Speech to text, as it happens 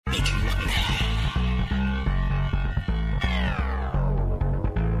Make him look bad.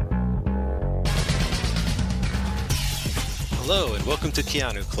 Hello and welcome to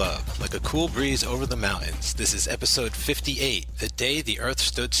Keanu Club. Like a cool breeze over the mountains, this is episode 58, The Day the Earth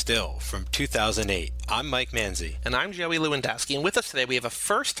Stood Still, from 2008. I'm Mike Manzi. And I'm Joey Lewandowski, and with us today we have a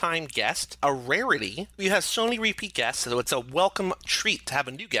first-time guest, a rarity. We have so many repeat guests, so it's a welcome treat to have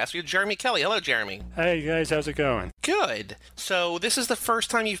a new guest. We have Jeremy Kelly. Hello, Jeremy. Hey, guys. How's it going? Good. So this is the first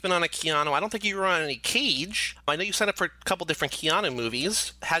time you've been on a Keanu. I don't think you were on any Cage. I know you signed up for a couple different Keanu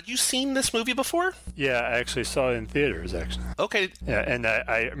movies. Had you seen this movie before? Yeah, I actually saw it in theaters, actually. Okay. Yeah, and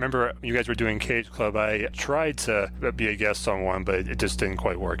I remember you guys were doing Cage Club. I tried to be a guest on one, but it just didn't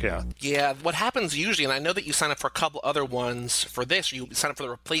quite work out. Yeah, what happens usually, and I know that you signed up for a couple other ones for this, you signed up for the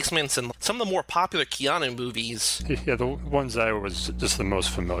replacements and some of the more popular Keanu movies. Yeah, the ones I was just the most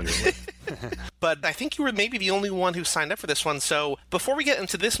familiar with. But I think you were maybe the only one who signed up for this one. So before we get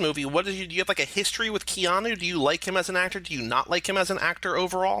into this movie, do you have like a history with Keanu? Do you like him as an actor? Do you not like him as an actor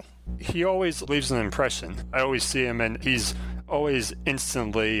overall? He always leaves an impression. I always see him, and he's always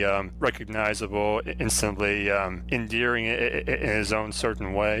instantly recognizable, instantly endearing in his own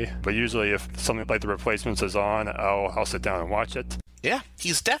certain way. But usually if something like The Replacements is on, I'll sit down and watch it. Yeah,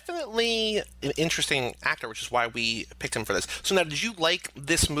 he's definitely an interesting actor, which is why we picked him for this. So now, did you like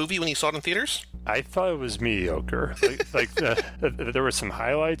this movie when you saw it in theaters? I thought it was mediocre. There were some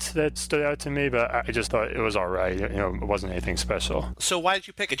highlights that stood out to me, but I just thought it was all right. It wasn't anything special. So why did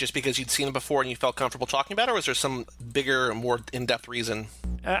you pick it? Just because you'd seen it before and you felt comfortable talking about it, or was there some bigger, more in-depth reason?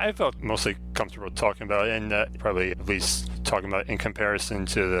 I felt mostly comfortable talking about it, and probably at least talking about it in comparison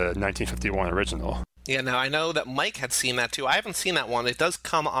to the 1951 original. Yeah, now I know that Mike had seen that too. I haven't seen that one. It does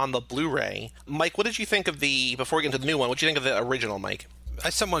come on the Blu-ray. Mike, what did you think of before we get into the new one, what did you think of the original, Mike? I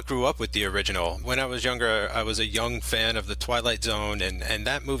somewhat grew up with the original. When I was younger, I was a young fan of The Twilight Zone, and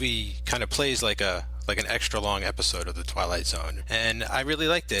that movie kind of plays like an extra long episode of The Twilight Zone. And I really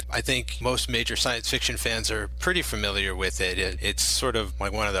liked it. I think most major science fiction fans are pretty familiar with it. It's sort of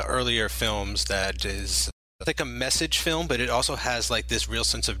like one of the earlier films that is like a message film, but it also has like this real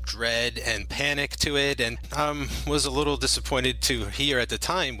sense of dread and panic to it, and was a little disappointed to hear at the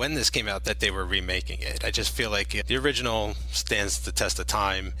time when this came out that they were remaking it. I just feel like the original stands the test of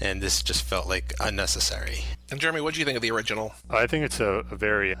time, and this just felt like unnecessary. And Jeremy, what do you think of the original? I think it's a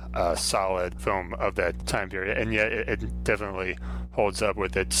very solid film of that time period, and yet it definitely holds up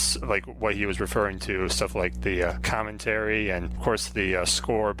with its, like what he was referring to, stuff like the commentary, and of course the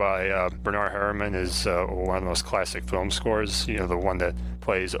score by Bernard Herrmann is one of the most classic film scores, the one that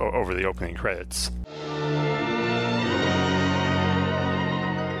plays over the opening credits.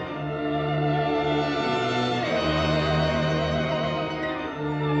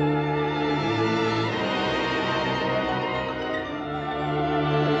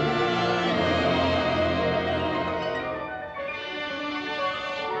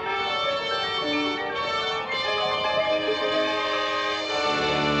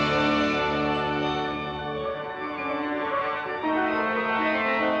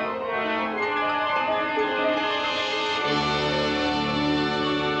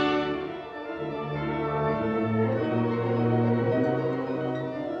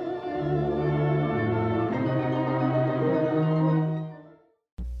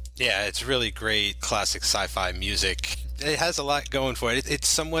 Yeah, it's really great classic sci-fi music. It has a lot going for it. It's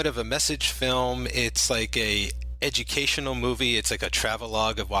somewhat of a message film. It's like a educational movie. It's like a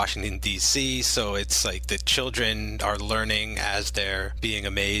travelogue of Washington, D.C., so it's like the children are learning as they're being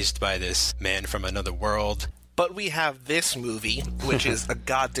amazed by this man from another world. But we have this movie, which is a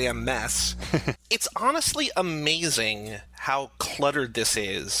goddamn mess. It's honestly amazing how cluttered this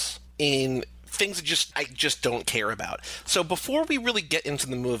is in things that I just don't care about. So before we really get into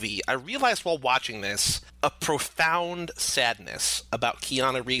the movie, I realized while watching this a profound sadness about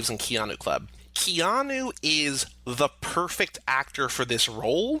Keanu Reeves and Keanu Club. Keanu is the perfect actor for this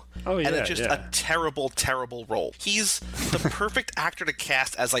role, and it's just a terrible, terrible role. He's the perfect actor to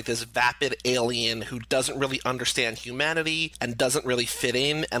cast as like this vapid alien who doesn't really understand humanity and doesn't really fit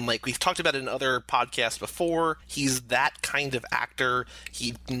in, and like we've talked about in other podcasts before, he's that kind of actor.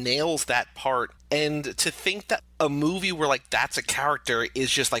 He nails that part, and to think that a movie where like that's a character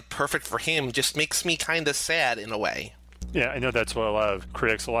is just like perfect for him just makes me kind of sad in a way. Yeah, I know that's what a lot of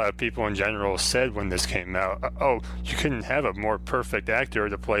critics, a lot of people in general said when this came out. Oh, you couldn't have a more perfect actor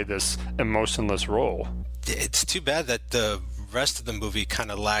to play this emotionless role. It's too bad that the rest of the movie kind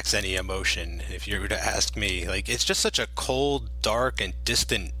of lacks any emotion, if you were to ask me. Like, it's just such a cold, dark, and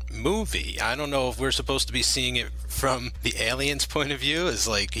distant movie. I don't know if we're supposed to be seeing it from the alien's point of view, as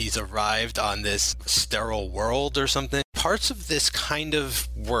like he's arrived on this sterile world or something. parts of this kind of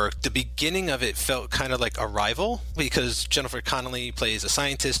work. The beginning of it felt kind of like Arrival, because Jennifer Connelly plays a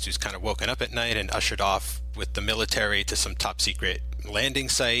scientist who's kind of woken up at night and ushered off with the military to some top secret landing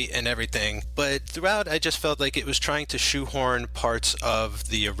site and everything. But throughout, I just felt like it was trying to shoehorn parts of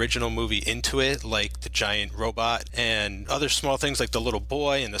the original movie into it, like the giant robot and other small things like the little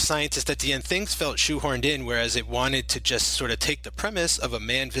boy and the scientist at the end. Things felt shoehorned in, whereas it wanted to just sort of take the premise of a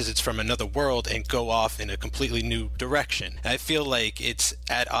man visits from another world and go off in a completely new direction. I feel like it's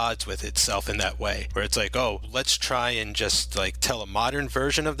at odds with itself in that way, where it's like, oh, let's try and just like tell a modern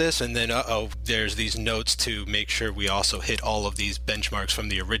version of this, and then there's these notes to make sure we also hit all of these benchmarks from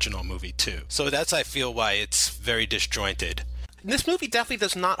the original movie too. So that's, I feel, why it's very disjointed. This movie definitely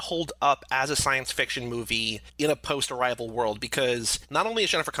does not hold up as a science fiction movie in a post-Arrival world, because not only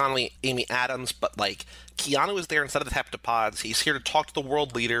is Jennifer Connelly Amy Adams, but like Keanu is there instead of the heptapods. He's here to talk to the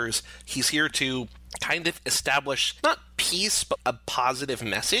world leaders. He's here to kind of establish not peace, but a positive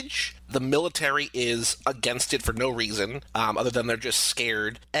message. The military is against it for no reason, other than they're just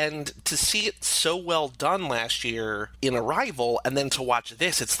scared. And to see it so well done last year in Arrival, and then to watch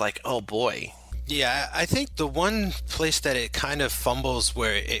this, it's like, oh boy. Yeah, I think the one place that it kind of fumbles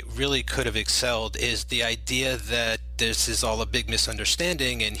where it really could have excelled is the idea that this is all a big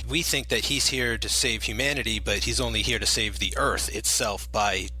misunderstanding, and we think that he's here to save humanity, but he's only here to save the Earth itself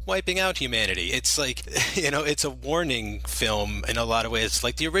by wiping out humanity. It's like, it's a warning film in a lot of ways,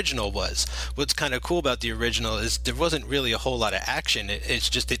 like the original was. What's kind of cool about the original is there wasn't really a whole lot of action. It's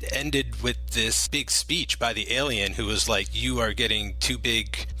just it ended with this big speech by the alien who was like, you are getting too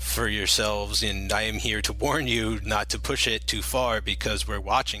big for yourselves, and I am here to warn you not to push it too far because we're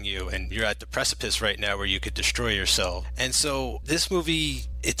watching you, and you're at the precipice right now where you could destroy yourself. And so this movie,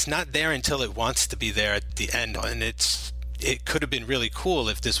 it's not there until it wants to be there at the end, and it could have been really cool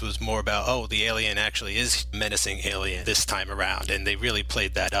if this was more about, oh, the alien actually is menacing alien this time around, and they really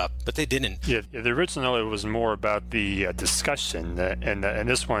played that up, but they didn't. Yeah, the original, it was more about the discussion, and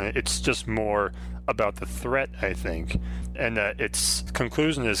this one, it's just more about the threat, I think. And its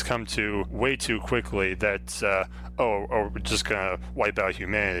conclusion has come to way too quickly that, we're just going to wipe out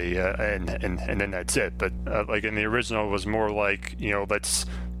humanity, and then that's it. But like in the original, it was more like, let's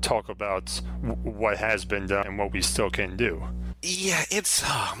talk about what has been done and what we still can do. Yeah, it's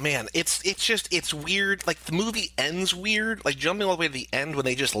weird. Like, the movie ends weird, like jumping all the way to the end when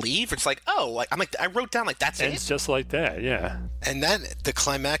they just leave. It's like, I wrote down, like, that's it. It's just like that, yeah. And that, the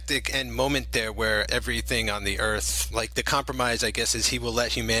climactic end moment there where everything on the Earth, like the compromise, I guess, is he will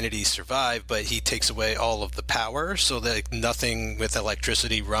let humanity survive, but he takes away all of the power so that nothing with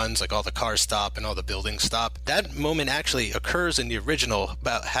electricity runs, like all the cars stop and all the buildings stop. That moment actually occurs in the original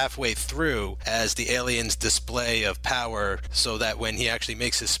about halfway through as the aliens' display of power, so that when he actually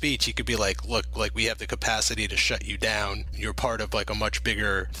makes his speech, he could be like, look, like, we have the capacity to shut you down. You're part of like a much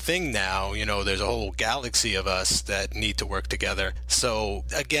bigger thing now. There's a whole galaxy of us that need to work together. So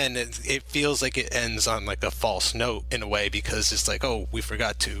again, it feels like it ends on like a false note in a way, because it's like, oh, we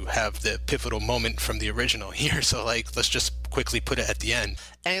forgot to have the pivotal moment from the original here. So like, let's just quickly put it at the end.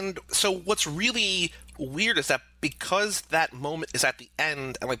 And so what's really weird is that because that moment is at the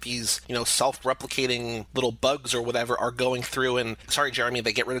end, and like these, self-replicating little bugs or whatever are going through, and sorry, Jeremy,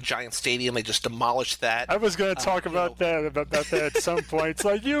 they get rid of Giant Stadium, they just demolish that. I was going to talk about that at some point. It's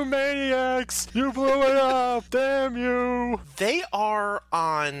like, you maniacs, you blew it up, damn you. They are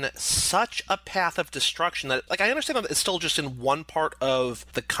on such a path of destruction that, like, I understand that it's still just in one part of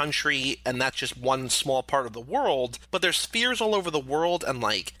the country, and that's just one small part of the world, but there's spheres all over the world, and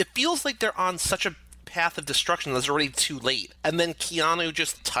like, it feels like they're on such a path of destruction that's already too late. And then Keanu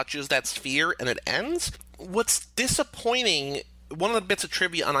just touches that sphere and it ends. What's disappointing, one of the bits of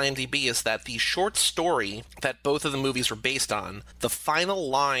trivia on IMDb, is that the short story that both of the movies were based on, the final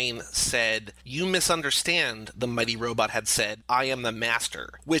line said, "You misunderstand," the mighty robot had said, "I am the master,"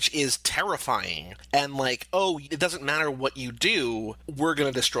 which is terrifying. And like, oh, it doesn't matter what you do, we're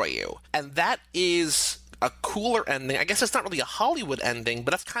going to destroy you. And that is a cooler ending. I guess it's not really a Hollywood ending,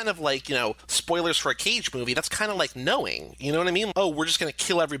 but that's kind of like, spoilers for a Cage movie. That's kind of like knowing, you know what I mean? Oh, we're just going to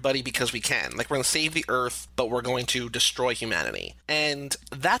kill everybody because we can. Like, we're going to save the Earth, but we're going to destroy humanity. And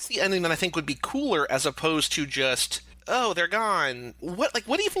that's the ending that I think would be cooler, as opposed to just, oh, they're gone.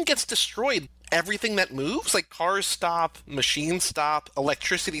 What even gets destroyed? Everything that moves? Like, cars stop, machines stop,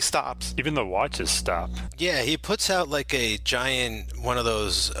 electricity stops. Even the watches stop. Yeah, he puts out like a giant, one of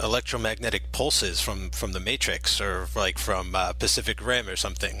those electromagnetic pulses from the Matrix, or like from Pacific Rim or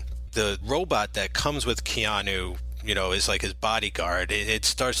something. The robot that comes with Keanu is like his bodyguard, it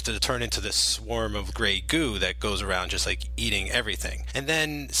starts to turn into this swarm of gray goo that goes around just like eating everything. And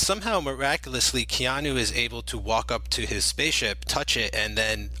then somehow miraculously Keanu is able to walk up to his spaceship, touch it, and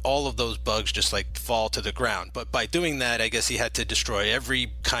then all of those bugs just like fall to the ground. But by doing that, I guess he had to destroy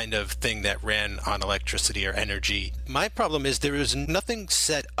every kind of thing that ran on electricity or energy. My problem is there was nothing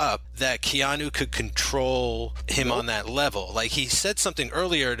set up that Keanu could control him on that level. Like, he said something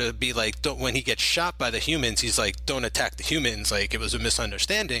earlier to be like, don't, when he gets shot by the humans, he's like, don't attack the humans, like it was a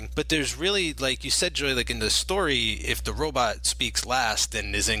misunderstanding. But there's really, like you said, Joy, like in the story, if the robot speaks last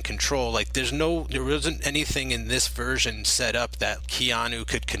and is in control, like there wasn't anything in this version set up that Keanu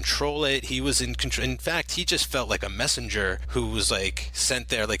could control it. He was in control. In fact, he just felt like a messenger who was like sent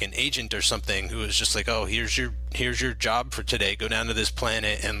there, like an agent or something, who was just like, oh, here's your job for today. Go down to this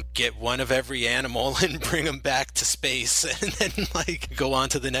planet and get one of every animal and bring them back to space, and then like go on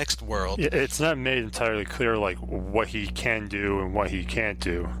to the next world. Yeah, it's not made entirely clear like what he can do and what he can't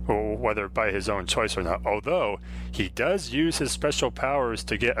do, or whether by his own choice or not. Although he does use his special powers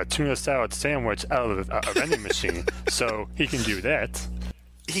to get a tuna salad sandwich out of a vending machine, so he can do that.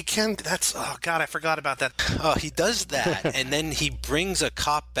 He can. That's, oh God, I forgot about that. Oh, he does that, and then he brings a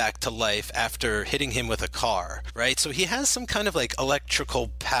cop back to life after hitting him with a car, right? So he has some kind of like electrical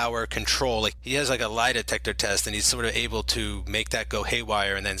power control. Like, he has like a lie detector test, and he's sort of able to make that go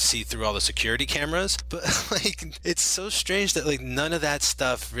haywire and then see through all the security cameras. But like, it's so strange that like none of that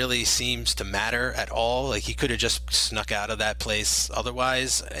stuff really seems to matter at all. Like, he could have just snuck out of that place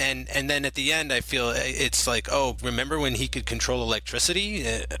otherwise. And then at the end, I feel it's like, oh, remember when he could control electricity?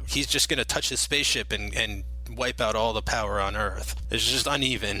 He's just going to touch his spaceship and wipe out all the power on Earth. It's just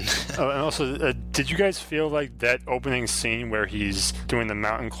uneven. Oh, and also, did you guys feel like that opening scene where he's doing the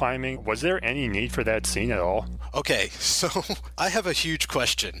mountain climbing, was there any need for that scene at all? Okay, so I have a huge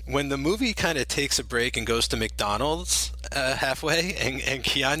question. When the movie kind of takes a break and goes to McDonald's halfway, and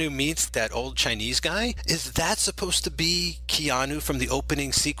Keanu meets that old Chinese guy, is that supposed to be Keanu from the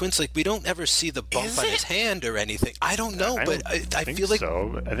opening sequence? Like, we don't ever see the bump on his hand or anything. I don't know, but I feel like...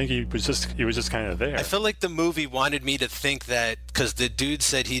 so. I think he was just kind of there. I feel like the movie wanted me to think that, because the dude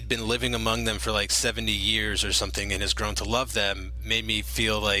said he'd been living among them for like 70 years or something and has grown to love them, made me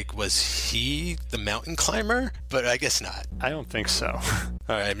feel like, was he the mountain climber? But I guess not. I don't think so.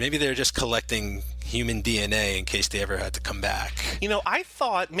 All right, maybe they're just collecting human DNA in case they ever had to come back. You know, I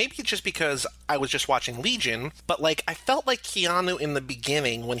thought, maybe it's just because I was just watching Legion, but like, I felt like Keanu in the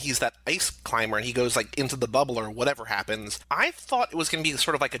beginning, when he's that ice climber and he goes like into the bubble or whatever happens, I thought it was going to be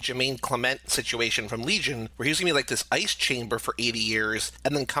sort of like a Jermaine Clement situation from Legion, where he was going to be like this ice chamber for 80 years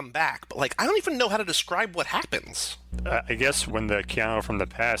and then come back. But like, I don't even know how to describe what happens. I guess when the Keanu from the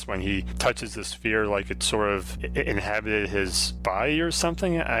past, when he touches the sphere, like it sort of inhabited his body or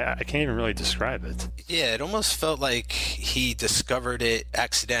something, I can't even really describe it. Yeah, it almost felt like he discovered it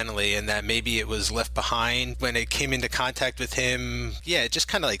accidentally, and that maybe it was left behind when it came into contact with him. Yeah, it just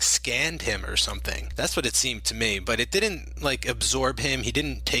kind of like scanned him or something. That's what it seemed to me, but it didn't like absorb him. He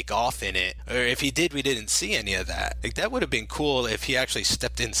didn't take off in it, or if he did, we didn't see any of that. Like, that would have been cool if he actually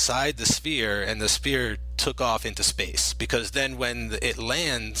stepped inside the sphere and the sphere took off into space, because then when it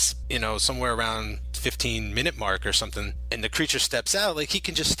lands, somewhere around 15-minute mark or something, and the creature steps out, like, he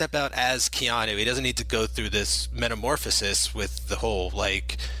can just step out as Keanu. He doesn't need to go through this metamorphosis with the whole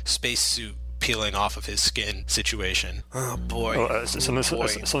like spacesuit peeling off of his skin situation. Oh boy. Well, something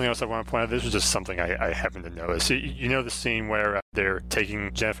else I want to point out, this was just something I happened to notice. You know the scene where they're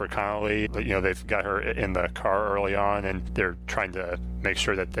taking Jennifer Connelly, they've got her in the car early on, and they're trying to make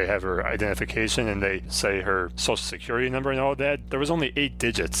sure that they have her identification, and they say her social security number and all that. There was only 8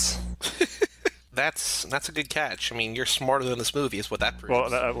 digits. That's a good catch. I mean, you're smarter than this movie is what that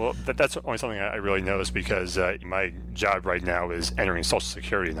proves. That's only something I really noticed, because my job right now is entering social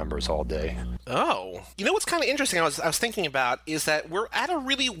security numbers all day. Oh. You know what's kind of interesting I was thinking about is that we're at a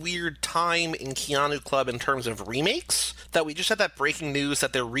really weird time in Keanu Club in terms of remakes, that we just had that breaking news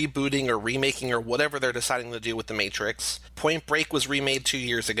that they're rebooting or remaking or whatever they're deciding to do with The Matrix. Point Break was remade 2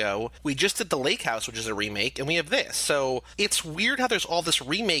 years ago. We just did The Lake House, which is a remake, and we have this. So it's weird how there's all this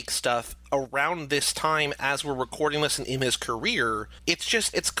remake stuff around this time as we're recording this in his career.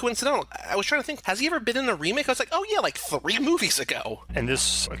 It's coincidental. I was trying to think, has he ever been in a remake? I was like, oh yeah, like 3 movies ago. And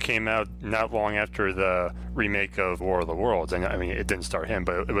this came out not long after the remake of War of the Worlds. And I mean, it didn't start him,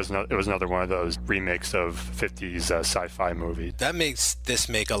 but it was another one of those remakes of 50s sci-fi movies. That makes this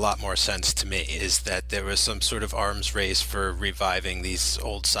make a lot more sense to me, is that there was some sort of arms race for reviving these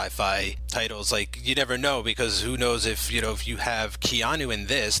old sci-fi titles. Like, you never know, because who knows if you have Keanu in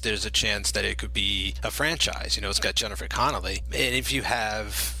this, there's a chance that it could be a franchise. It's got Jennifer Connelly. And if you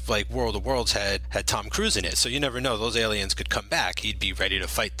have like World of Worlds had Tom Cruise in it, so you never know, those aliens could come back. He'd be ready to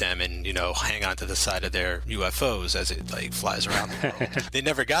fight them and, you know, hang on to the side of their UFOs as it like flies around the world. They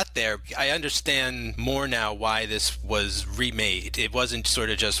never got there. I understand more now why this was remade. It wasn't sort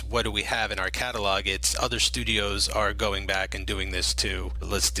of just what do we have in our catalog, it's other studios are going back and doing this too.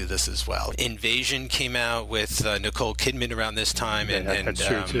 Let's do this as well. Invasion came out with Nicole Kidman around this time, and that's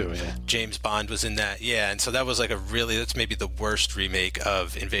true too, yeah. James Bond was in that. Yeah, and so that was like that's maybe the worst remake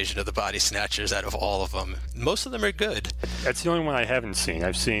of Invasion of the Body Snatchers out of all of them. Most of them are good. That's the only one I haven't seen.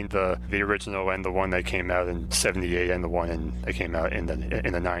 I've seen the original and the one that came out in '78 and the one that came out in the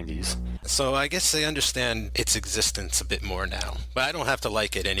 '90s. So I guess I understand its existence a bit more now. But I don't have to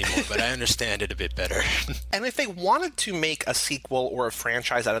like it anymore, but I understand it a bit better. And if they wanted to make a sequel or a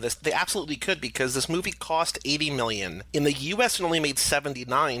franchise out of this, they absolutely could, because this movie cost $80 million. In the US, it only made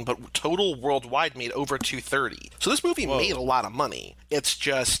 $79, but total worldwide made over $230. So this movie made a lot of money. It's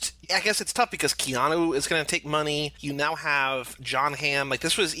just, I guess it's tough because Keanu is going to take money. You now have John Hamm. Like,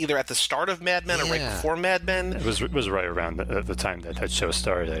 this was either at the start of Mad Men or right before Mad Men. It was right around the time that show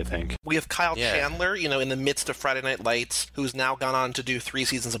started, I think. We have Kyle Chandler, you know, in the midst of Friday Night Lights, who's now gone on to do 3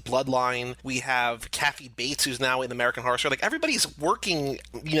 seasons of Bloodline. We have Kathy Bates, who's now in American Horror Story. Like, everybody's working,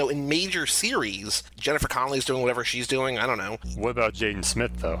 you know, in major series. Jennifer Connelly's doing whatever she's doing. I don't know. What about Jaden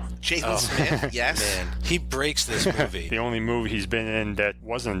Smith, though? Jaden Smith, yes. Man, he breaks this movie. The only movie he's been in that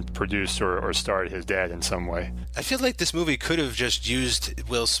wasn't produced or starred his dad in some way. I feel like this movie could have just used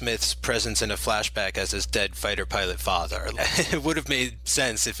Will Smith's presence in a flashback as his dead fighter pilot father. It would have made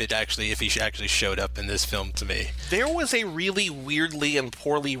sense if he actually showed up in this film to me. There was a really weirdly and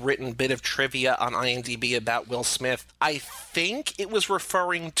poorly written bit of trivia on IMDb about Will Smith. I think it was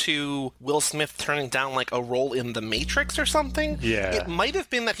referring to Will Smith turning down like a role in The Matrix or something. Yeah. It might have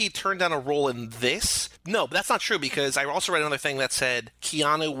been that he turned down a role in this. No, but that's not true, because I also read another thing that said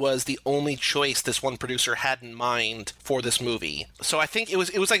Keanu was the only choice this one producer had in mind for this movie. So I think it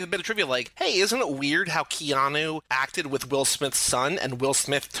was like a bit of trivia like, hey, isn't it weird how Keanu acted with Will Smith's son and Will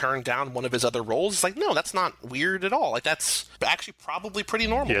Smith turned down one of his other roles? It's like, no, that's not weird at all. Like, that's actually probably pretty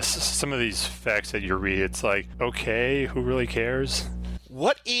normal. Yes, some of these facts that you read, it's like, okay, who really cares?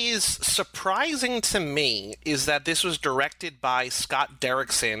 What is surprising to me is that this was directed by Scott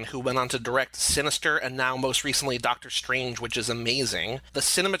Derrickson, who went on to direct Sinister and now most recently Doctor Strange, which is amazing. The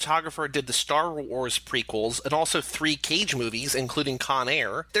cinematographer did the Star Wars prequels and also 3 Cage movies, including Con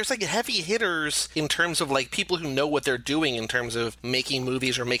Air. There's like heavy hitters in terms of like people who know what they're doing in terms of making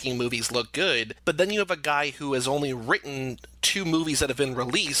movies or making movies look good. But then you have a guy who has only written 2 movies that have been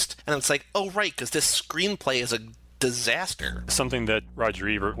released, and it's like, oh right, because this screenplay is a disaster. Something that Roger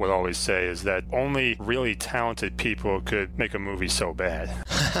Ebert would always say is that only really talented people could make a movie so bad.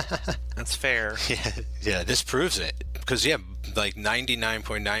 That's fair. Yeah, this proves it. Because, like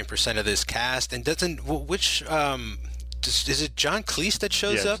 99.9% of this cast, and is it John Cleese that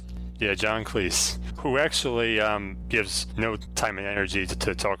shows up? Yeah, John Cleese, who actually gives no time and energy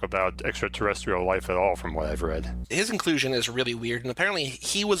to talk about extraterrestrial life at all, from what I've read. His inclusion is really weird, and apparently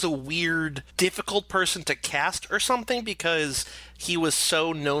he was a weird, difficult person to cast or something, because he was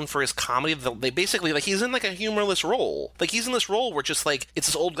so known for his comedy that they basically, like, he's in like a humorless role. Like, he's in this role where just like, it's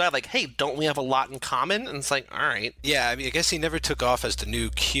this old guy like, hey, don't we have a lot in common? And it's like, all right. Yeah, I mean, I guess he never took off as the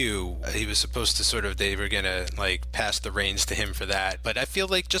new Q. He was supposed to they were gonna like pass the reins to him for that. But I feel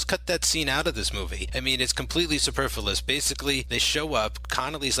like just cut that scene out of this movie. I mean, it's completely superfluous. Basically, they show up,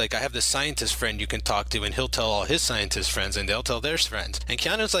 Connolly's like, I have this scientist friend you can talk to, and he'll tell all his scientist friends, and they'll tell their friends. And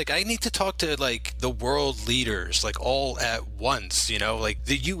Keanu's like, I need to talk to like the world leaders, like all at once. You know, like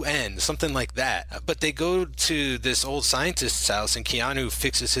the UN, something like that. But they go to this old scientist's house, and Keanu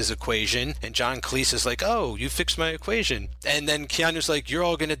fixes his equation, and John Cleese is like, oh, you fixed my equation. And then Keanu's like, you're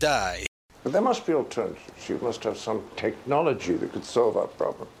all gonna die. But there must be alternatives. You must have some technology that could solve our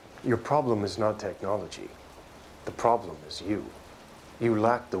problem. Your problem is not technology. The problem is you. You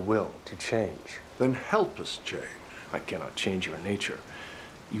lack the will to change. Then help us change. I cannot change your nature.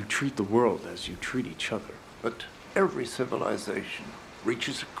 You treat the world as you treat each other. But every civilization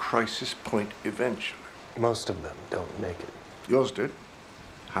reaches a crisis point eventually. Most of them don't make it. Yours did?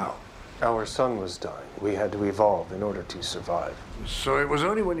 How? Our sun was dying. We had to evolve in order to survive. So it was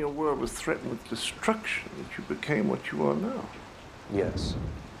only when your world was threatened with destruction that you became what you are now? Yes.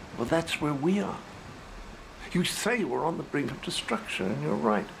 Well, that's where we are. You say we're on the brink of destruction, and you're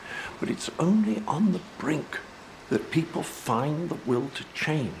right. But it's only on the brink that people find the will to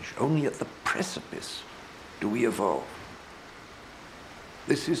change. Only at the precipice do we evolve.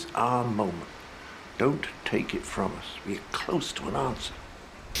 This is our moment. Don't take it from us. We are close to an answer.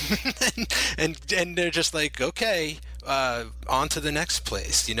 and they're just like, okay, on to the next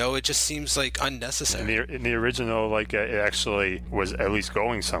place. You know, it just seems like unnecessary. In the original, like it actually was at least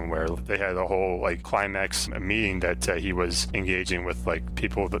going somewhere. They had a whole like climax meeting that he was engaging with like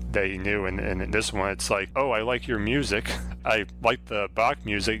people that he knew, and in this one, it's like, oh, I like your music. I like the Bach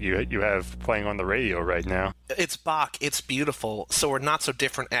music you have playing on the radio right now. It's Bach. It's beautiful. So we're not so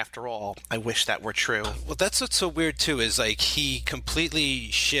different after all. I wish that were true. Well, that's what's so weird too, is like he completely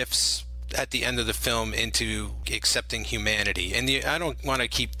shifts at the end of the film into accepting humanity. And I don't want to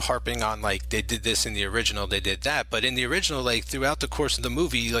keep harping on like they did this in the original, they did that, but in the original, like throughout the course of the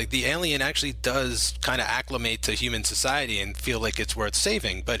movie, like the alien actually does kind of acclimate to human society and feel like it's worth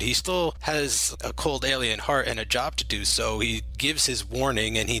saving, but he still has a cold alien heart and a job to do, so he gives his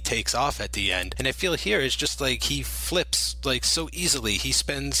warning and he takes off at the end. And I feel here it's just like he flips like so easily. He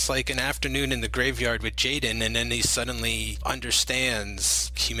spends like an afternoon in the graveyard with Jaden, and then he suddenly understands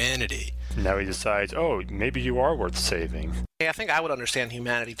humanity. Now he decides, oh, maybe you are worth saving. Hey, I think I would understand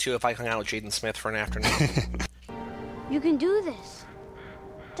humanity, too, if I hung out with Jaden Smith for an afternoon. You can do this.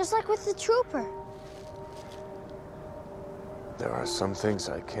 Just like with the trooper. There are some things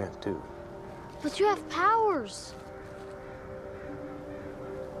I can't do. But you have powers.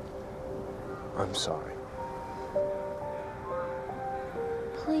 I'm sorry.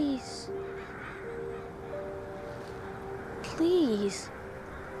 Please. Please.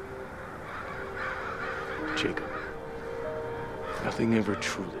 Jacob, nothing ever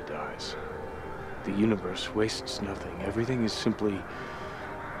truly dies. The universe wastes nothing. Everything is simply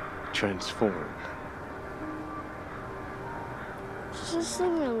transformed. Just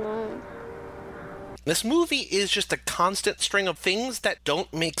leave me alone. This movie is just a constant string of things that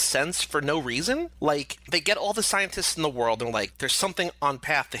don't make sense for no reason. Like, they get all the scientists in the world and like, there's something on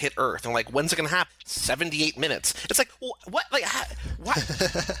path to hit Earth. And like, when's it gonna happen? 78 minutes. It's like, what? Like,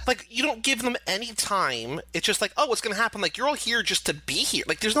 what? Like, you don't give them any time. It's just like, oh, it's gonna happen. Like, you're all here just to be here.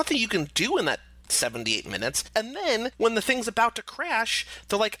 Like, there's nothing you can do in that 78 minutes. And then when the thing's about to crash,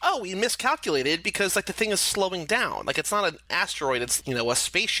 they're like, oh, we miscalculated because like the thing is slowing down. Like, it's not an asteroid, it's, you know, a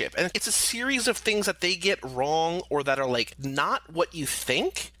spaceship. And it's a series of things that they get wrong or that are like not what you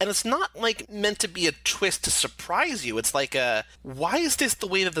think. And it's not like meant to be a twist to surprise you. It's like why is this the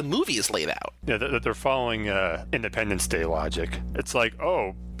way that the movie is laid out? Yeah, they're following Independence Day logic. It's like,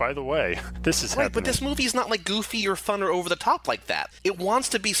 oh, by the way, this is right, happening. But this movie's not like goofy or fun or over the top like that. It wants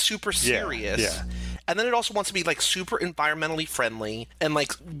to be super serious. Yeah. And then it also wants to be like super environmentally friendly. And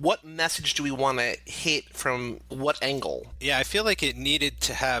like, what message do we want to hit from what angle? Yeah, I feel like it needed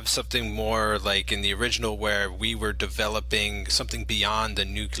to have something more like in the original where we were developing something beyond the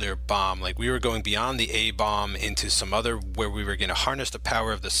nuclear bomb. Like we were going beyond the A-bomb into some other where we were going to harness the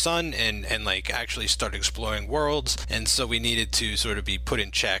power of the sun and like actually start exploring worlds. And so we needed to sort of be put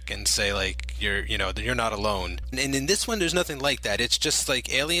in check and say like, you're not alone. And in this one, there's nothing like that. It's just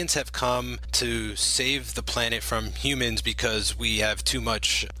like aliens have come to save the planet from humans because we have too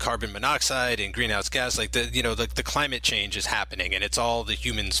much carbon monoxide and greenhouse gas. Like the climate change is happening and it's all the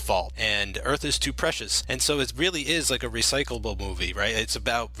humans' fault. And Earth is too precious. And so it really is like a recyclable movie, right? It's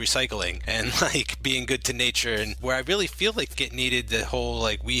about recycling and like being good to nature. And where I really feel like it needed the whole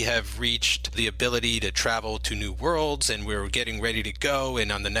like we have reached the ability to travel to new worlds and we're getting ready to go.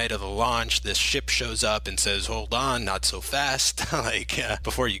 And on the night of the launch, this ship shows up and says, hold on, not so fast.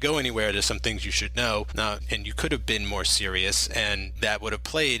 Before you go anywhere, there's some things you should know. And you could have been more serious, and that would have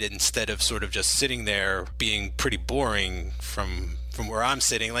played instead of sort of just sitting there being pretty boring from where I'm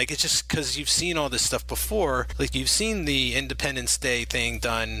sitting. Like, it's just because you've seen all this stuff before. Like, you've seen the Independence Day thing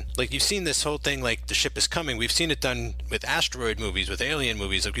done. Like, you've seen this whole thing, like, the ship is coming. We've seen it done with asteroid movies, with alien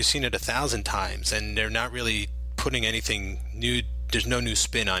movies. Like, we've seen it 1,000 times, and they're not really putting anything new. There's no new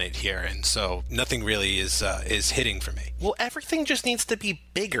spin on it here, and so nothing really is hitting for me. Well, everything just needs to be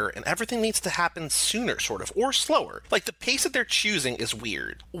bigger, and everything needs to happen sooner, sort of, or slower. Like, the pace that they're choosing is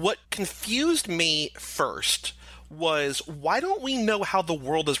weird. What confused me first was, why don't we know how the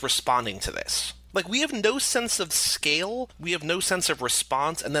world is responding to this? Like, we have no sense of scale, we have no sense of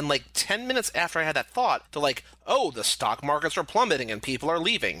response, and then, like, 10 minutes after I had that thought, they're like, oh, the stock markets are plummeting and people are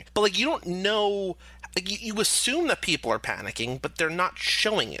leaving. But, like, you don't know... Like, you assume that people are panicking, but they're not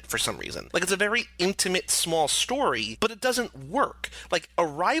showing it for some reason. Like, it's a very intimate, small story, but it doesn't work. Like,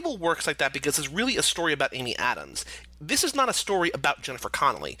 Arrival works like that because it's really a story about Amy Adams. this is not a story about Jennifer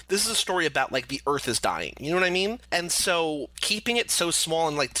Connelly. This is a story about, like, the Earth is dying. You know what I mean? And so keeping it so small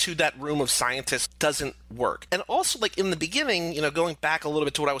and, like, to that room of scientists doesn't work. And also, like, in the beginning, you know, going back a little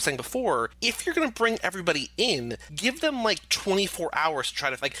bit to what I was saying before, if you're going to bring everybody in, give them, like, 24 hours to try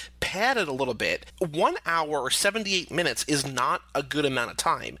to, like, pad it a little bit. 1 hour or 78 minutes is not a good amount of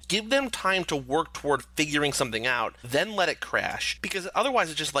time. Give them time to work toward figuring something out, then let it crash. Because otherwise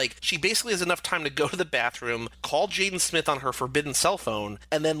it's just like, she basically has enough time to go to the bathroom, call Jaden Smith on her forbidden cell phone,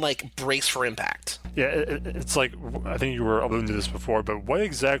 and then, like, brace for impact. Yeah, it's like, I think you were alluding to this before, but what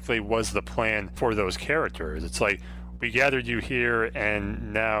exactly was the plan for those characters? It's like, we gathered you here,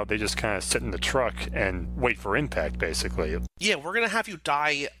 and now they just kind of sit in the truck and wait for impact, basically. Yeah, we're going to have you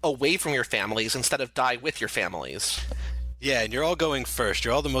die away from your families instead of die with your families. Yeah, and you're all going first.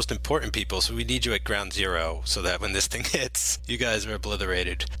 You're all the most important people, so we need you at ground zero so that when this thing hits, you guys are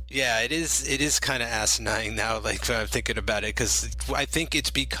obliterated. Yeah, it is kind of asinine now, like, when I'm thinking about it, because I think it's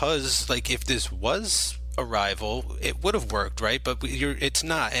because, like, if this was Arrival, it would have worked, right? But it's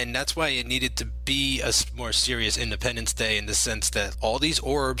not, and that's why it needed to be a more serious Independence Day, in the sense that all these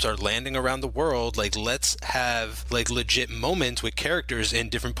orbs are landing around the world. Like, let's have, like, legit moments with characters in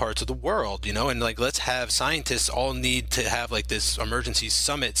different parts of the world, you know, and, like, let's have scientists all need to have, like, this emergency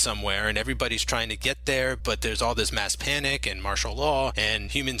summit somewhere, and everybody's trying to get there, but there's all this mass panic and martial law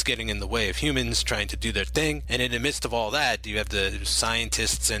and humans getting in the way of humans trying to do their thing. And in the midst of all that, you have the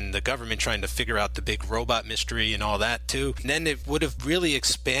scientists and the government trying to figure out the big robot mystery and all that too. And then it would have really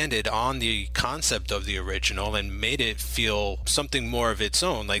expanded on the concept of the original and made it feel something more of its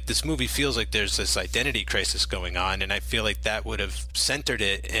own. Like, this movie feels like there's this identity crisis going on, and I feel like that would have centered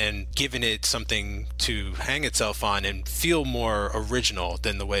it and given it something to hang itself on and feel more original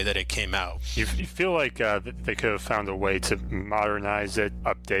than the way that it came out. You feel like they could have found a way to modernize it,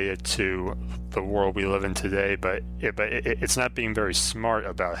 update it to the world we live in today, but it's not being very smart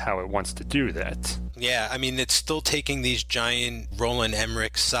about how it wants to do that. Yeah, I mean, it's still taking these giant Roland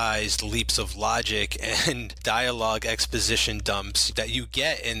Emmerich-sized leaps of logic and dialogue exposition dumps that you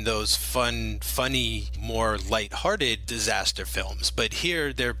get in those funny, more lighthearted disaster films. But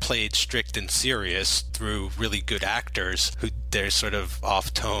here they're played strict and serious through really good actors who they're sort of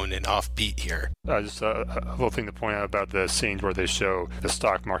off-tone and off-beat here. Just a little thing to point out about the scenes where they show the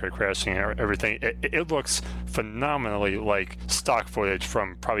stock market crashing and everything. It looks phenomenally like stock footage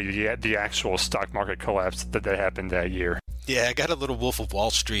from probably the actual stock market collapse that happened that year. Yeah, I got a little Wolf of Wall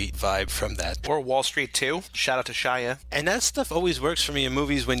Street vibe from that. Or Wall Street 2. Shout out to Shia. And that stuff always works for me in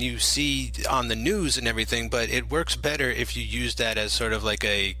movies when you see on the news and everything, but it works better if you use that as sort of like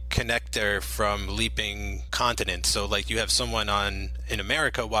a connector from leaping continents. So, like, you have someone in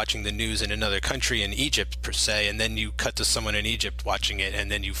America watching the news in another country, in Egypt per se, and then you cut to someone in Egypt watching it,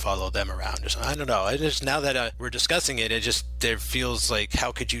 and then you follow them around. So, I don't know. I just, now that we're discussing it, there feels like,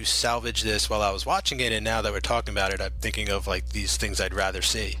 how could you salvage this while I was watching it? And now that we're talking about it, I'm thinking of, like, these things I'd rather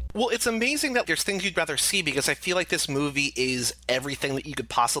see. Well, it's amazing that there's things you'd rather see, because I feel like this movie is everything that you could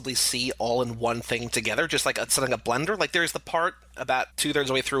possibly see all in one thing together, just like setting a blender. Like, there's the part about 2/3 of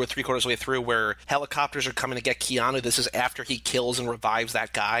the way through or 3/4 of the way through where helicopters are coming to get Keanu. This is after he kills and revives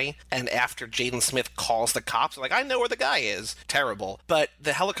that guy, and after Jaden Smith calls the cops. Like, I know where the guy is. Terrible. But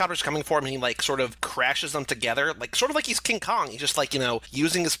the helicopter's coming for him, and he, like, sort of crashes them together, like, sort of like he's King Kong. He's just, like, you know,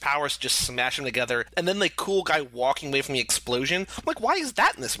 using his powers to just smash them together, and then, like, cool guy walking away from the explosion. I'm like, why is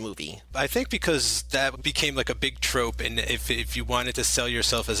that in this movie? I think because that became like a big trope, and if you wanted to sell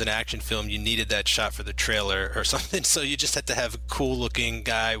yourself as an action film, you needed that shot for the trailer or something, so you just had to have a cool looking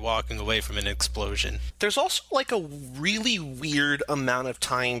guy walking away from an explosion. There's also, like, a really weird amount of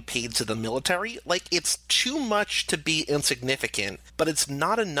time paid to the military. Like, it's too much to be insignificant, but it's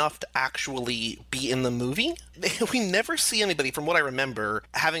not enough to actually be in the movie. We never see anybody, from what I remember,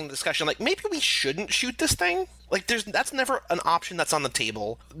 having a discussion like, maybe we shouldn't shoot this thing. Like, that's never an option that's on the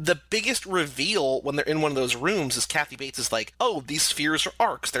table. The biggest reveal when they're in one of those rooms is Kathy Bates is like, oh, these spheres are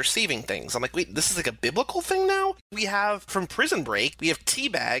arcs, they're saving things. I'm like, wait, this is like a biblical thing now? We have, from Prison Break, we have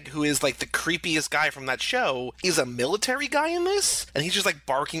T-Bag, who is like the creepiest guy from that show, is a military guy in this, and he's just like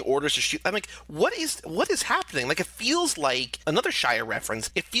barking orders to shoot. I'm like, what is happening? Like, it feels like, another Shia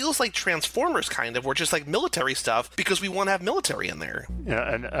reference, it feels like Transformers kind of, where just like military stuff, because we want to have military in there.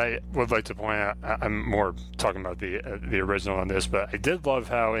 Yeah, and I would like to point out, I'm more talking talking about the original on this, but I did love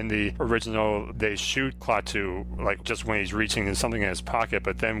how in the original they shoot Klaatu like just when he's reaching in something in his pocket,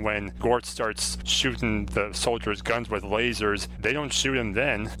 but then when Gort starts shooting the soldiers' guns with lasers, they don't shoot him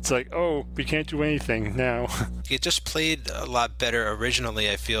then. It's like, oh, we can't do anything now. It just played a lot better originally,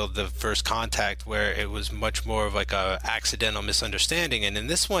 I feel, the First Contact, where it was much more of like a accidental misunderstanding. And in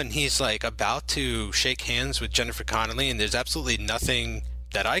this one, he's like about to shake hands with Jennifer Connelly, and there's absolutely nothing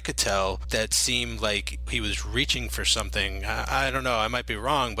that I could tell that seemed like he was reaching for something. I don't know, I might be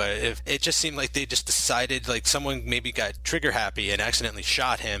wrong, but if it just seemed like they just decided, like someone maybe got trigger happy and accidentally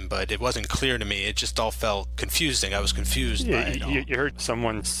shot him, but it wasn't clear to me. It just all felt confusing. I was confused by it all. You heard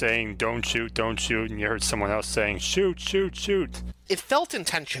someone saying, don't shoot, and you heard someone else saying, shoot, shoot, shoot. It felt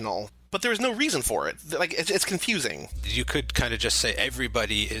intentional, but there was no reason for it. Like, it's confusing. You could kind of just say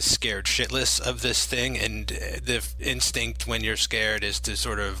everybody is scared shitless of this thing, and the instinct when you're scared is to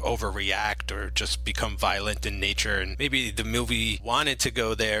sort of overreact or just become violent in nature. And maybe the movie wanted to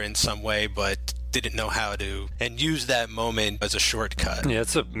go there in some way, but didn't know how to, and use that moment as a shortcut. Yeah,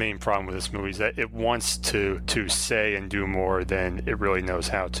 that's the main problem with this movie, is that it wants to say and do more than it really knows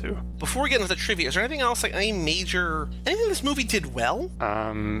how to. Before we get into the trivia, is there anything else, like anything this movie did well?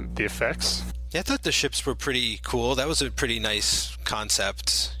 The effects. Yeah, I thought the ships were pretty cool. That was a pretty nice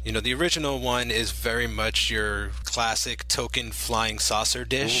concept. You know, the original one is very much your classic token flying saucer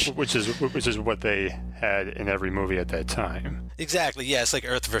dish. Which is what they had in every movie at that time. Exactly, yeah. It's like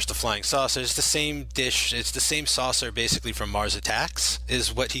Earth versus the Flying Saucer. It's the same dish. It's the same saucer basically from Mars Attacks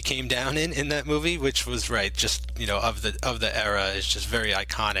is what he came down in that movie, which was right, just, you know, of the era. Is just very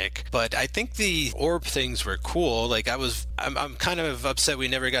iconic. But I think the orb things were cool. Like I'm kind of upset we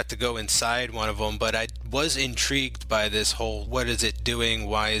never got to go inside one of them, but I was intrigued by this whole, what is it doing?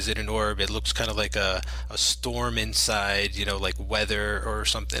 Why is it an orb? It looks kind of like a storm inside, you know, like weather or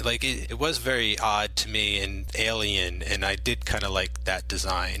something. Like it was very odd to me and alien, and I did kind of like that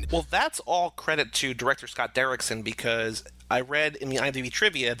design. Well, that's all credit to director Scott Derrickson, because I read in the IMDb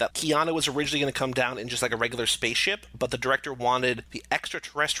trivia that Keanu was originally going to come down in just like a regular spaceship, but the director wanted the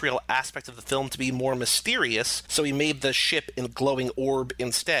extraterrestrial aspect of the film to be more mysterious, so he made the ship in a glowing orb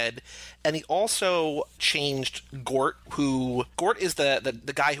instead. And he also changed Gort, Gort is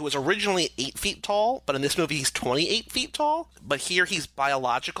the guy who was originally 8 feet tall, but in this movie he's 28 feet tall. But here he's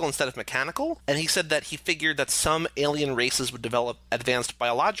biological instead of mechanical. And he said that he figured that some alien races would develop advanced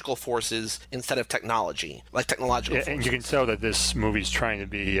biological forces instead of technology, like technological forces. And you can tell that this movie's trying to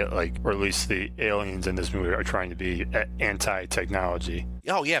be like, or at least the aliens in this movie are trying to be anti-technology.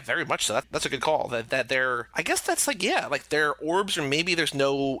 Oh yeah, very much so. That's a good call. That they're, I guess that's like, yeah, like they're orbs, or maybe there's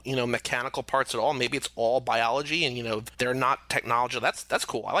no, you know, mechanical parts at all. Maybe it's all biology, and you know they're not technology. That's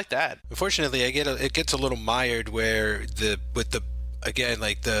cool. I like that. Unfortunately, it gets a little mired where again,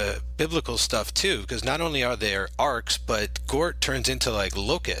 like the biblical stuff too, because not only are there arcs, but Gort turns into like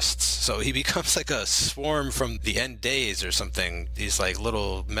locusts, so he becomes like a swarm from the end days or something. These like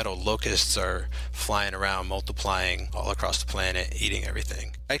little metal locusts are flying around, multiplying all across the planet, eating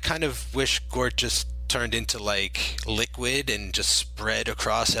everything. I kind of wish Gort just turned into like liquid and just spread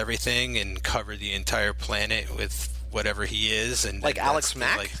across everything and covered the entire planet with whatever he is. And like Alex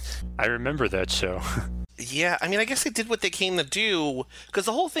Mack? I remember that show. Yeah, I mean, I guess they did what they came to do, because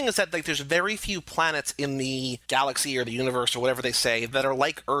the whole thing is that like there's very few planets in the galaxy or the universe or whatever they say that are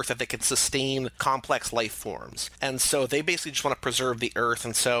like Earth, that they can sustain complex life forms. And so they basically just want to preserve the Earth.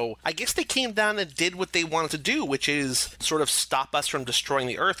 And so I guess they came down and did what they wanted to do, which is sort of stop us from destroying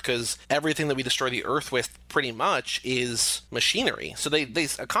the Earth, because everything that we destroy the Earth with pretty much is machinery. So they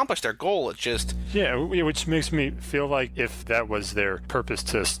accomplished their goal. It's just... Yeah, which makes me feel like if that was their purpose,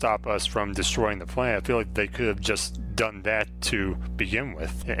 to stop us from destroying the planet, I feel like they could have just done that to begin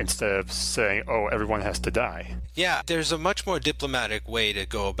with, instead of saying, oh, everyone has to die. Yeah, there's a much more diplomatic way to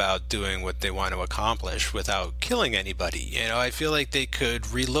go about doing what they want to accomplish without killing anybody. You know, I feel like they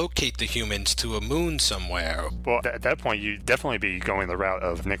could relocate the humans to a moon somewhere. Well, at that point, you'd definitely be going the route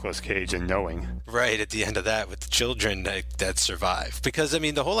of Nicolas Cage and Knowing. Right, at the end of that, with the children that survive. Because, I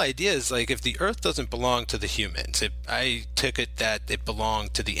mean, the whole idea is, like, if the Earth doesn't belong to the humans, I took it that it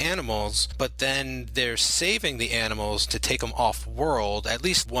belonged to the animals, but then they're saving the animals to take them off-world, at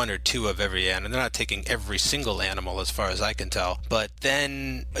least one or two of every animal. They're not taking every single animal, as far as I can tell. But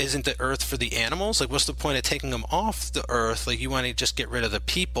then, isn't the Earth for the animals? Like, what's the point of taking them off the Earth? Like, you want to just get rid of the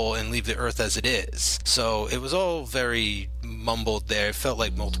people and leave the Earth as it is. So it was all very mumbled there. It felt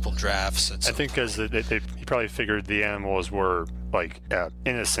like multiple drafts. I think because he probably figured the animals were like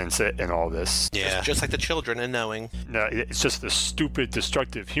innocents in all this. Yeah, just like the children in Knowing. No, it's just the stupid,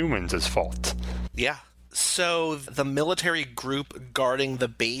 destructive humans' fault. Yeah. So the military group guarding the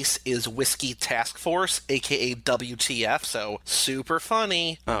base is Whiskey Task Force, aka WTF, so super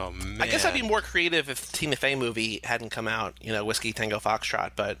funny. Oh, man. I guess I'd be more creative if the Tina Fey movie hadn't come out, Whiskey Tango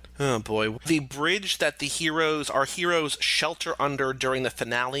Foxtrot, but oh boy. The bridge that our heroes shelter under during the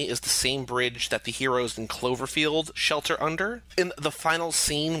finale is the same bridge that the heroes in Cloverfield shelter under. In the final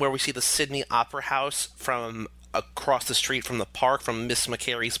scene where we see the Sydney Opera House from across the street from the park from Miss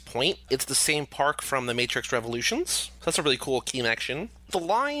McCary's Point, it's the same park from The Matrix Revolutions. So that's a really cool connection. The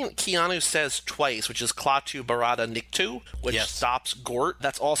line Keanu says twice, which is Klaatu Barada Nikto, which stops Gort,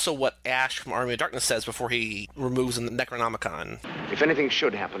 that's also what Ash from Army of Darkness says before he removes the Necronomicon. If anything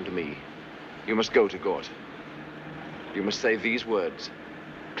should happen to me, you must go to Gort. You must say these words,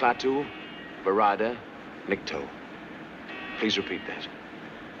 Klaatu Barada Nikto. Please repeat that.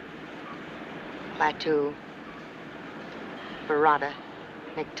 Klaatu Barada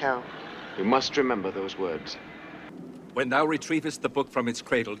Nikto. You must remember those words. When thou retrievest the book from its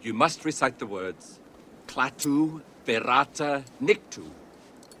cradle, you must recite the words, Klaatu Barada Nikto.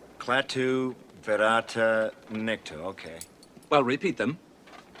 Klaatu Barada Nikto, okay. Well, repeat them.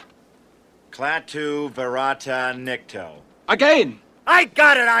 Klaatu Barada Nikto. Again! I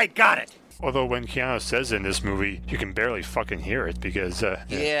got it! Although when Keanu says in this movie, you can barely fucking hear it because...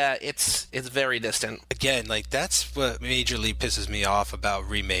 Yeah, it's very distant. Again, that's what majorly pisses me off about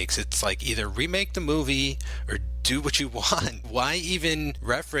remakes. It's like either remake the movie or do what you want. Why even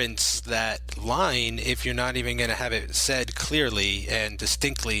reference that line if you're not even going to have it said clearly and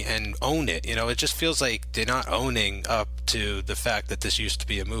distinctly and own it? It just feels like they're not owning up to the fact that this used to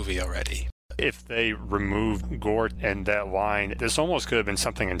be a movie already. If they removed Gort and that line, this almost could have been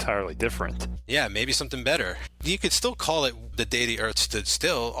something entirely different. Yeah, maybe something better. You could still call it The Day the Earth Stood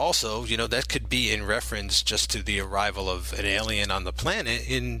Still. Also, that could be in reference just to the arrival of an alien on the planet.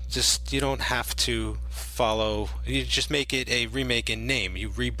 And just, you don't have to follow, you just make it a remake in name. You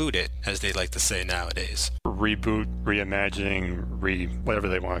reboot it, as they like to say nowadays. Reboot, reimagining, whatever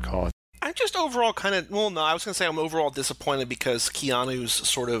they want to call it. I'm just overall I was going to say I'm overall disappointed because Keanu's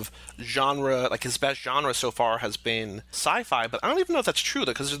sort of genre, his best genre so far has been sci-fi, but I don't even know if that's true,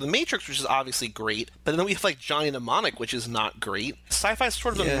 because there's The Matrix, which is obviously great, but then we have Johnny Mnemonic, which is not great. Sci-fi is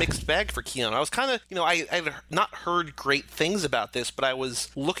sort of a mixed bag for Keanu. I was kind of, I've not heard great things about this, but I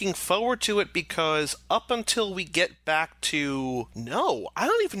was looking forward to it because up until we get back to, I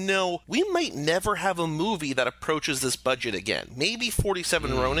don't even know, we might never have a movie that approaches this budget again. Maybe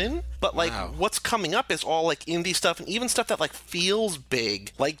 47 Ronin, but what's coming up is all indie stuff, and even stuff that feels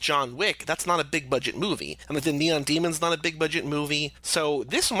big, like John Wick. That's not a big budget movie, and the Neon Demon's not a big budget movie. So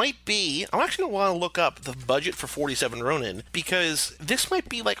this might be. I'm actually gonna want to look up the budget for 47 Ronin, because this might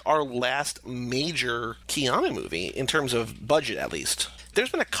be our last major Keanu movie in terms of budget, at least. There's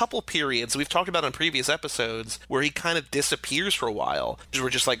been a couple periods we've talked about in previous episodes where he kind of disappears for a while. We're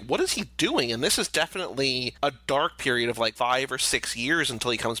just what is he doing? And this is definitely a dark period of 5 or 6 years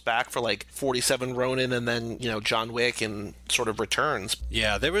until he comes back for 47 Ronin and then, John Wick and sort of returns.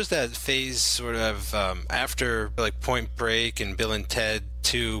 Yeah, there was that phase sort of after Point Break and Bill and Ted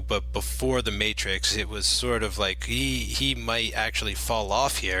 2, but before The Matrix, it was sort of he might actually fall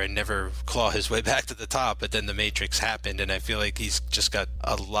off here and never claw his way back to the top, but then The Matrix happened, and I feel like he's just got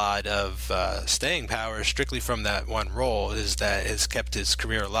a lot of staying power strictly from that one role that has kept his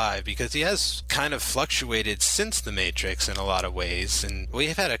career alive, because he has kind of fluctuated since The Matrix in a lot of ways, and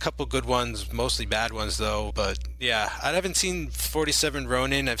we've had a couple good ones, mostly bad ones though, but yeah, I haven't seen 47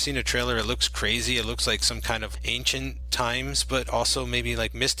 Ronin. I've seen a trailer. It looks crazy. It looks like some kind of ancient times, but also maybe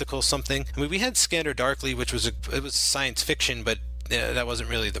mystical something. I mean, we had Scanner Darkly, which was it was science fiction, but that wasn't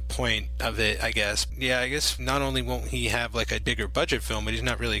really the point of it, I guess. Yeah, I guess not only won't he have a bigger budget film, but he's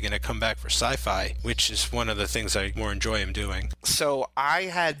not really going to come back for sci-fi, which is one of the things I more enjoy him doing. So I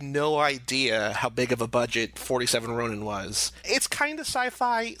had no idea how big of a budget 47 Ronin was. It's kind of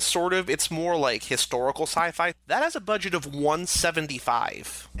sci-fi, sort of. It's more historical sci-fi. That has a budget of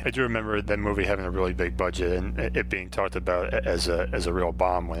 $175. I do remember that movie having a really big budget and it being talked about as a real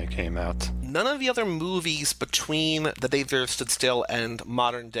bomb when it came out. None of the other movies between The Day the Earth Stood Still and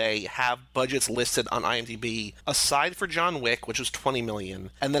modern day have budgets listed on IMDb, aside for John Wick, which was $20 million.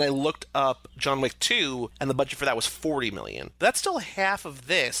 And then I looked up John Wick 2, and the budget for that was $40 million. That's still half of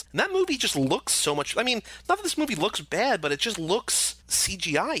this. And that movie just looks so much... I mean, not that this movie looks bad, but it just looks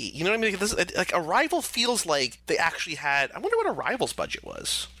CGI. You know what I mean? Arrival feels like they actually had... I wonder what Arrival's budget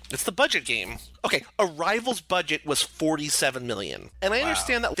was. It's the budget game. Okay, Arrival's budget was $47 million. And I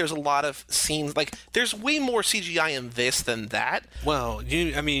understand that there's a lot of scenes, like, there's way more CGI in this than that. Well,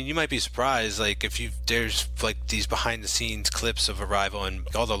 you might be surprised, like, there's, like, these behind-the-scenes clips of Arrival and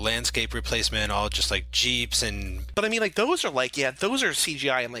all the landscape replacement, all just, like, Jeeps and... But, I mean, like, those are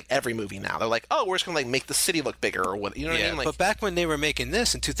CGI in, like, every movie now. They're like, oh, we're just gonna, like, make the city look bigger or what, you know what I mean? Like, but back when they were making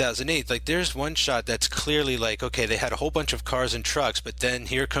this in 2008, like, there's one shot that's clearly, like, okay, they had a whole bunch of cars and trucks, but then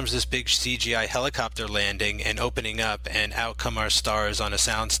here comes this big CGI helicopter landing and opening up, and out come our stars on a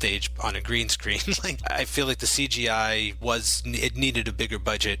soundstage on a green screen. Like, I feel like the CGI it needed a bigger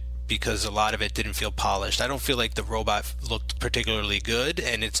budget because a lot of it didn't feel polished. I don't feel like the robot looked particularly good,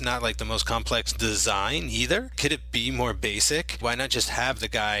 and it's not like the most complex design either. Could it be more basic? Why not just have the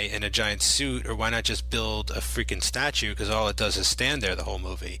guy in a giant suit, or why not just build a freaking statue, because all it does is stand there the whole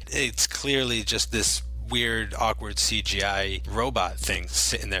movie? It's clearly just this weird, awkward CGI robot thing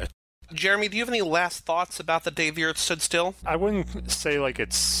sitting there. Jeremy, do you have any last thoughts about The Day the Earth Stood Still? I wouldn't say like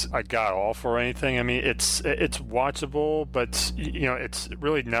it's a god-awful or anything. I mean, it's watchable, but it's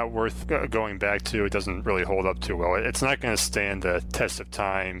really not worth going back to. It doesn't really hold up too well. It's not going to stand the test of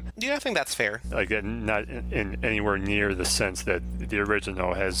time. Yeah, I think that's fair. Like, not in anywhere near the sense that the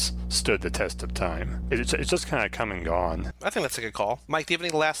original has stood the test of time. It's just kind of come and gone. I think that's a good call. Mike, do you have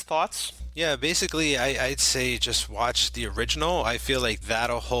any last thoughts? Yeah, basically, I'd say just watch the original. I feel like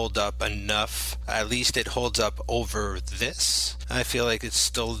that'll hold up enough. At least it holds up over this. I feel like it's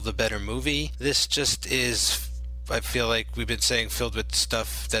still the better movie. This just is, I feel like we've been saying, filled with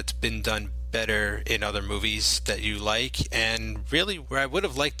stuff that's been done better in other movies that you like. And really, where I would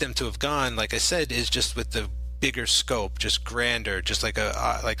have liked them to have gone, like I said, is just with the bigger scope, just grander, just like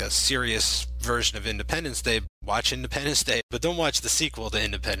a serious version of Independence Day. Watch Independence Day, but don't watch the sequel to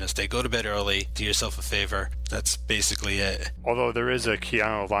Independence Day. Go to bed early. Do yourself a favor. That's basically it. Although there is a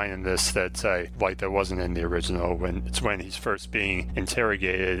Keanu line in this that I like that wasn't in the original, when he's first being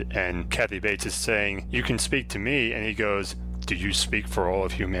interrogated and Kathy Bates is saying, "You can speak to me," and he goes, "Do you speak for all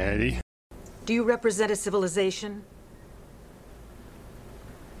of humanity?" Do you represent a civilization?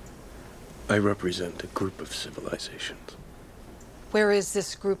 I represent a group of civilizations. Where is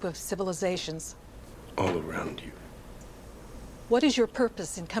this group of civilizations? All around you. What is your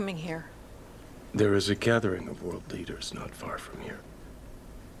purpose in coming here? There is a gathering of world leaders not far from here.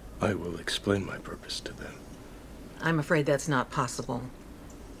 I will explain my purpose to them. I'm afraid that's not possible.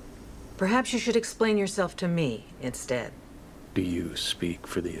 Perhaps you should explain yourself to me instead. Do you speak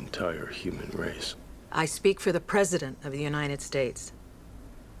for the entire human race? I speak for the President of the United States.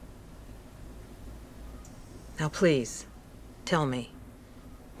 Now please, tell me,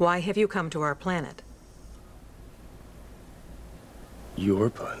 why have you come to our planet? Your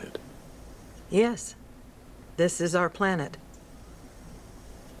planet? Yes, this is our planet.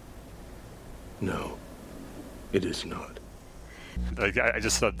 No, it is not. Like, I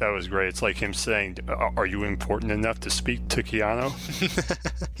just thought that was great. It's like him saying, "Are you important enough to speak to Keanu?"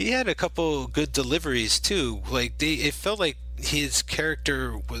 He had a couple good deliveries too. Like, it felt like his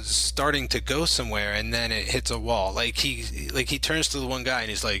character was starting to go somewhere, and then it hits a wall. Like he turns to the one guy and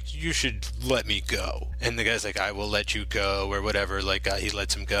he's like, "You should let me go," and the guy's like, "I will let you go," or whatever. Like, he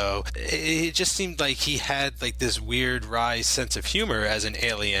lets him go. It just seemed like he had like this weird wry sense of humor as an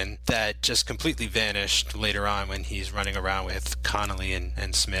alien that just completely vanished later on when he's running around with Connolly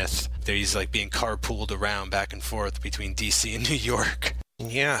and Smith. He's like being carpooled around back and forth between DC and New York.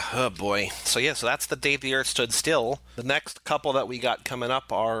 Yeah, oh boy. So that's The Day the Earth Stood Still. The next couple that we got coming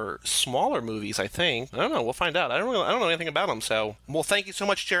up are smaller movies, I think. I don't know. We'll find out. I don't know anything about them. So, well, thank you so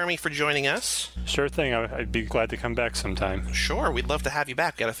much, Jeremy, for joining us. Sure thing. I'd be glad to come back sometime. Sure. We'd love to have you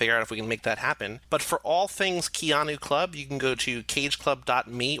back. Got to figure out if we can make that happen. But for all things Keanu Club, you can go to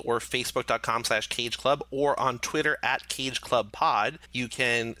cageclub.me or facebook.com/cageclub or on Twitter @cageclubpod. You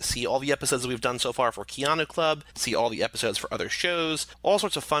can see all the episodes that we've done so far for Keanu Club, see all the episodes for other shows, all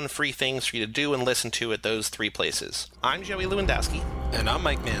sorts of fun, free things for you to do and listen to at those three places. I'm Joey Lewandowski. And I'm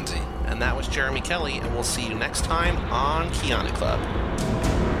Mike Manzi. And that was Jeremy Kelly, and we'll see you next time on Keanu Club.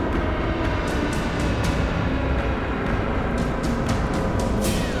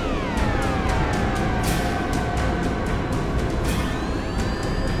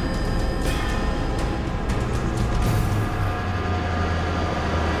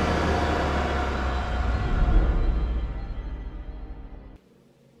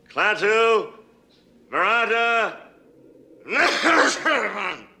 Klaatu!